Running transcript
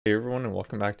Hey everyone, and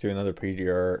welcome back to another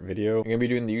PGR video. I'm gonna be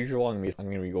doing the usual. I'm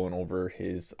gonna be going over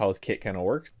how his kit kind of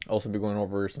works. Also be going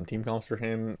over some team comps for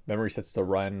him, memory sets to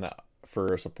run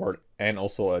for support, and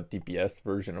also a DPS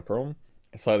version of Chrome.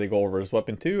 Slightly go over his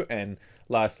weapon too, and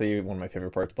lastly, one of my favorite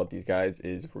parts about these guides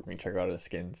is we're going to check out the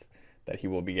skins that he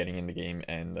will be getting in the game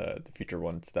and the future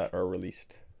ones that are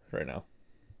released right now.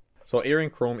 So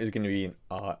Arclight Chrome is going to be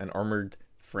an armored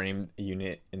framed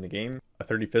unit in the game, a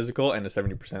 30 physical and a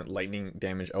 70% lightning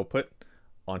damage output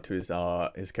onto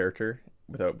his character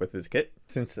with his kit.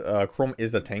 Since Chrome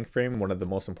is a tank frame, one of the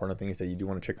most important things that you do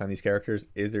want to check on these characters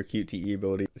is their QTE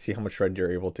ability. See how much shred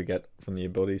you're able to get from the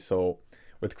ability. So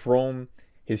with Chrome,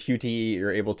 his QTE,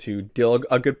 you're able to deal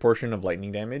a good portion of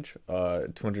lightning damage,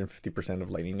 250% of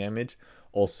lightning damage.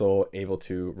 Also able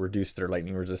to reduce their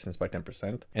lightning resistance by 10%.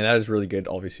 And that is really good,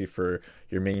 obviously, for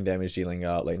your main damage dealing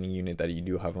lightning unit that you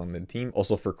do have on the team.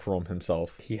 Also for Chrome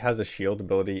himself, he has a shield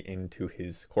ability into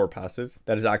his core passive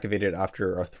that is activated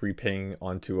after a 3 ping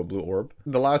onto a blue orb.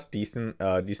 The last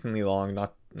decently long,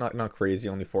 not crazy,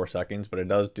 only 4 seconds, but it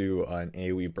does do an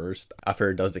AoE burst after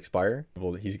it does expire.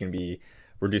 Well, he's going to be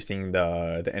reducing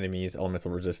the enemy's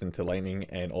elemental resistance to lightning,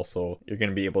 and also you're going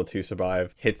to be able to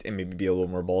survive hits and maybe be a little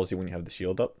more ballsy when you have the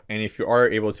shield up. And if you are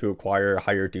able to acquire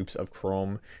higher dupes of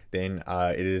Chrome, then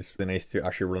it is really nice to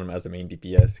actually run him as the main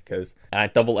DPS, because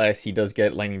at double S he does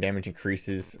get lightning damage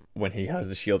increases when he has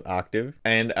the shield active,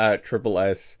 and at triple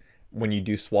S when you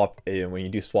do swap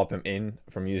him in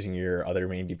from using your other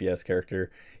main DPS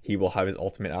character, he will have his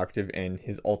ultimate active, and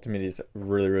his ultimate is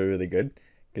really good.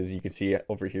 Because you can see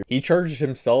over here, he charges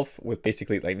himself with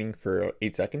basically lightning for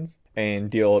 8 seconds and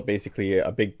deal basically a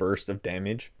big burst of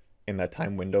damage in that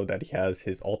time window that he has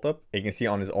his ult up. You can see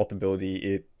on his ult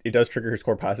ability, it does trigger his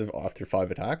core passive after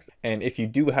 5 attacks. And if you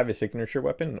do have a signature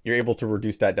weapon, you're able to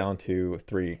reduce that down to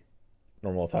 3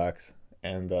 normal attacks.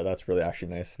 And that's really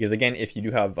actually nice. Because again, if you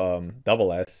do have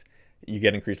double S, you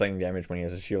get increased lightning damage when he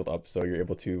has a shield up. So you're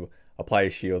able to apply a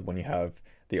shield when you have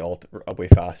the ult up way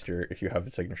faster if you have a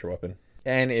signature weapon.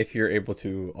 And if you're able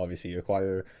to obviously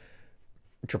acquire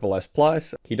triple S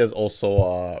plus, he does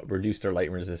also reduce their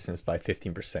lightning resistance by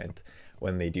 15%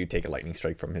 when they do take a lightning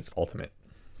strike from his ultimate.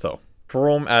 So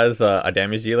Chrome as a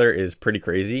damage dealer is pretty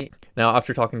crazy. Now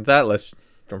after talking to that, let's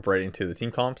jump right into the team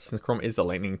comps. Since Chrome is a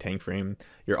lightning tank frame,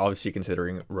 you're obviously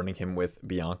considering running him with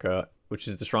Bianca, which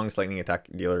is the strongest lightning attack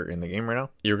dealer in the game right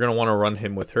now. You're going to want to run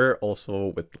him with her,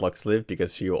 also with Lux Live,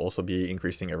 because she will also be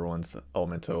increasing everyone's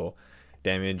elemental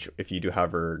damage if you do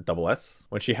have her double S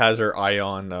when she has her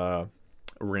ion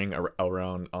ring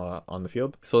around on the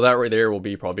field. So that right there will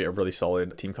be probably a really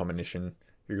solid team combination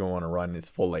you're going to want to run. It's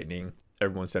full lightning.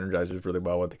 Everyone synergizes really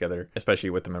well together,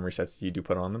 especially with the memory sets you do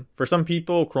put on them. For some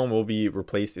people, Chrome will be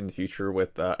replaced in the future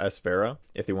with Vera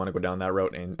if they want to go down that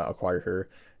route and acquire her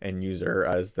and use her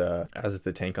as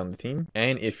the tank on the team.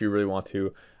 And if you really want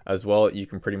to as well, you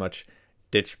can pretty much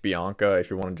ditch Bianca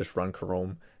if you want to just run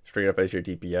Chrome straight up as your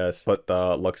DPS. Put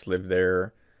the Lux Live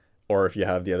there, or if you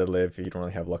have the other Live, if you don't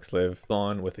really have Lux Live,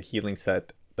 on with a healing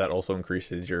set that also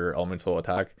increases your elemental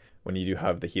attack when you do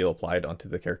have the heal applied onto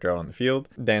the character out on the field.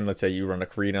 Then let's say you run a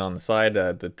Karina on the side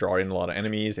that draw in a lot of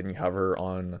enemies, and you have her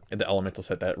on the elemental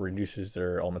set that reduces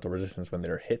their elemental resistance when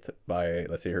they're hit by,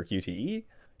 let's say, her QTE.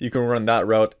 You can run that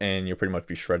route and you'll pretty much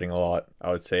be shredding a lot, I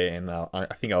would say, and I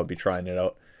think I would be trying it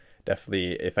out.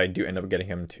 Definitely, if I do end up getting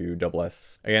him to double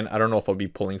S. Again, I don't know if I'll be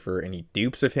pulling for any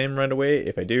dupes of him right away.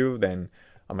 If I do, then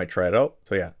I might try it out.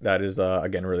 So yeah, that is,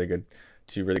 again,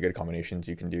 two really good combinations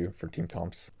you can do for team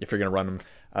comps. If you're going to run him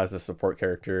as a support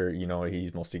character, you know,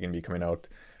 he's mostly going to be coming out,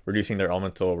 reducing their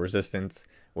elemental resistance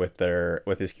with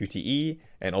his QTE,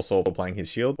 and also applying his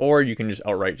shield. Or you can just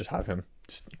outright just have him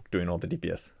just doing all the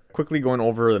DPS. Quickly going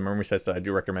over the memory sets that I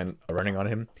do recommend running on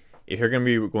him. If you're going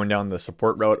to be going down the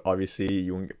support route, obviously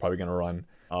you're probably going to run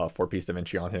 4-piece Da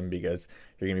Vinci on him, because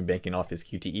you're going to be banking off his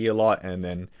QTE a lot, and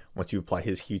then once you apply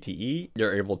his QTE,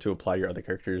 you're able to apply your other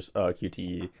character's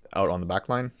QTE out on the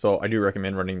backline. So I do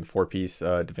recommend running the 4-piece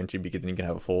Da Vinci, because then you can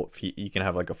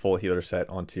have like a full healer set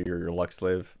onto your Lux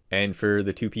Live. And for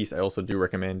the 2-piece, I also do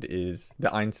recommend is the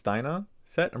Einsteina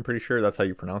set. I'm pretty sure that's how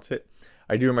you pronounce it.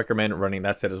 I do recommend running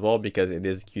that set as well, because it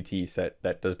is a QTE set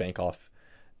that does bank off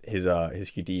his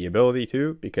QTE ability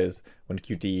too, because when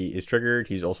QTE is triggered,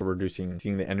 he's also reducing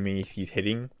the enemy he's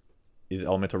hitting his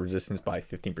elemental resistance by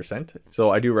 15%.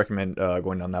 So I do recommend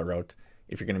going down that route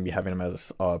if you're going to be having him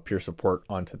as a pure support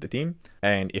onto the team.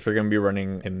 And if you're going to be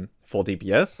running him full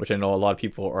DPS, which I know a lot of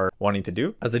people are wanting to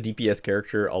do as a DPS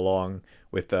character along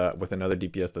with another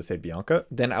DPS, let's say Bianca,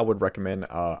 then I would recommend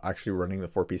actually running the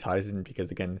 4-piece Heisen,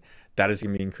 because again, that is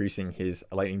going to be increasing his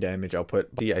lightning damage output.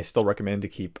 But I still recommend to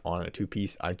keep on a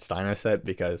 2-piece Einsteiner set,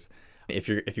 because if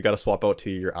you got to swap out to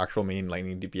your actual main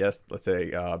lightning DPS, let's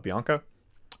say Bianca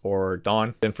or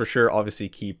Dawn, then for sure obviously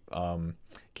keep the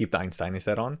Einsteiner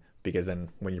set on, because then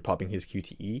when you're popping his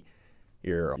QTE,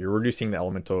 you're reducing the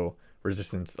elemental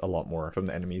resistance a lot more from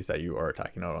the enemies that you are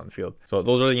attacking out on the field. So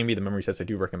those are gonna be the memory sets I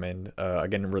do recommend.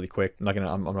 Again, really quick. I'm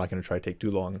not gonna try to take too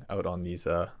long out on these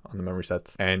on the memory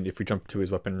sets. And if we jump to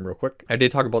his weapon real quick, I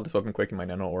did talk about this weapon quick in my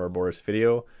Nano Ouroboros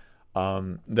video.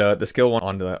 The skill one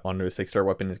on the 6-star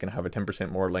weapon is gonna have a 10%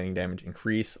 more lightning damage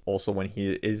increase. Also, when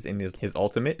he is in his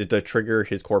ultimate, to trigger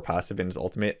his core passive in his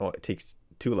ultimate, it takes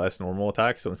 2 less normal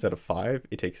attacks. So instead of 5,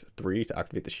 it takes 3 to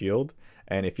activate the shield.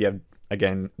 And if you have,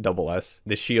 again, double S,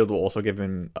 the shield will also give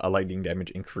him a lightning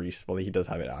damage increase while he does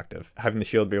have it active. Having the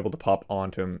shield be able to pop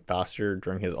onto him faster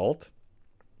during his ult,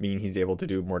 meaning he's able to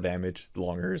do more damage the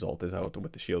longer his ult is out,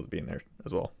 with the shield being there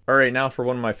as well. Alright, now for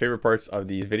one of my favorite parts of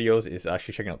these videos is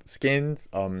actually checking out the skins.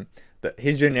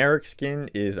 His generic skin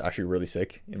is actually really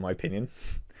sick, in my opinion.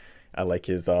 I like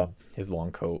his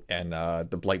long coat and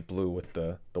the light blue with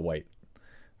the white.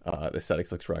 The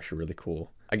aesthetics looks actually really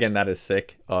cool. Again, that is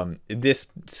sick. This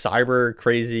cyber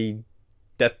crazy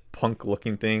death punk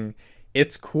looking thing,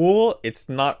 it's cool. It's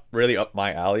not really up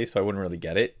my alley, so I wouldn't really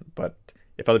get it. But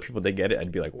if other people did get it,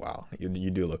 I'd be like, wow, you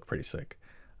do look pretty sick.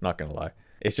 Not gonna lie.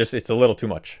 It's a little too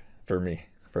much for me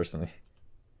personally.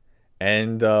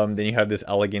 And then you have this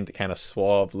elegant kind of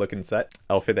suave looking set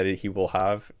outfit that he will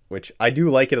have, which I do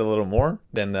like it a little more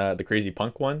than the crazy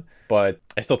punk one, but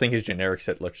I still think his generic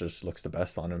set just looks the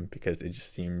best on him, because it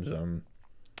just seems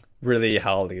really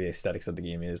how the aesthetics of the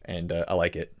game is, and I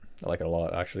like it. I like it a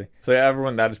lot, actually. So yeah,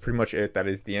 everyone, that is pretty much it. That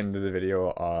is the end of the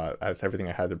video. That's everything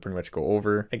I had to pretty much go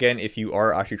over. Again, if you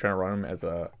are actually trying to run him as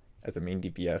a main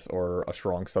DPS or a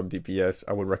strong sub DPS,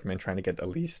 I would recommend trying to get at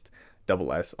least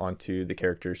double S onto the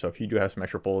character. So if you do have some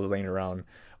extra pulls laying around,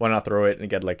 why not throw it and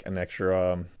get like an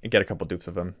extra, get a couple dupes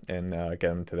of them and get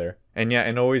them to there. And yeah,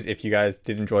 and always, if you guys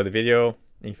did enjoy the video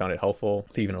and you found it helpful,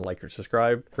 leaving a like or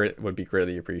subscribe would be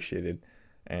greatly appreciated.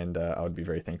 And I would be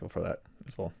very thankful for that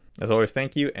as well. As always,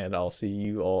 thank you, and I'll see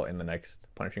you all in the next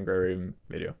Punishing Grey Raven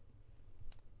video.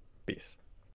 Peace.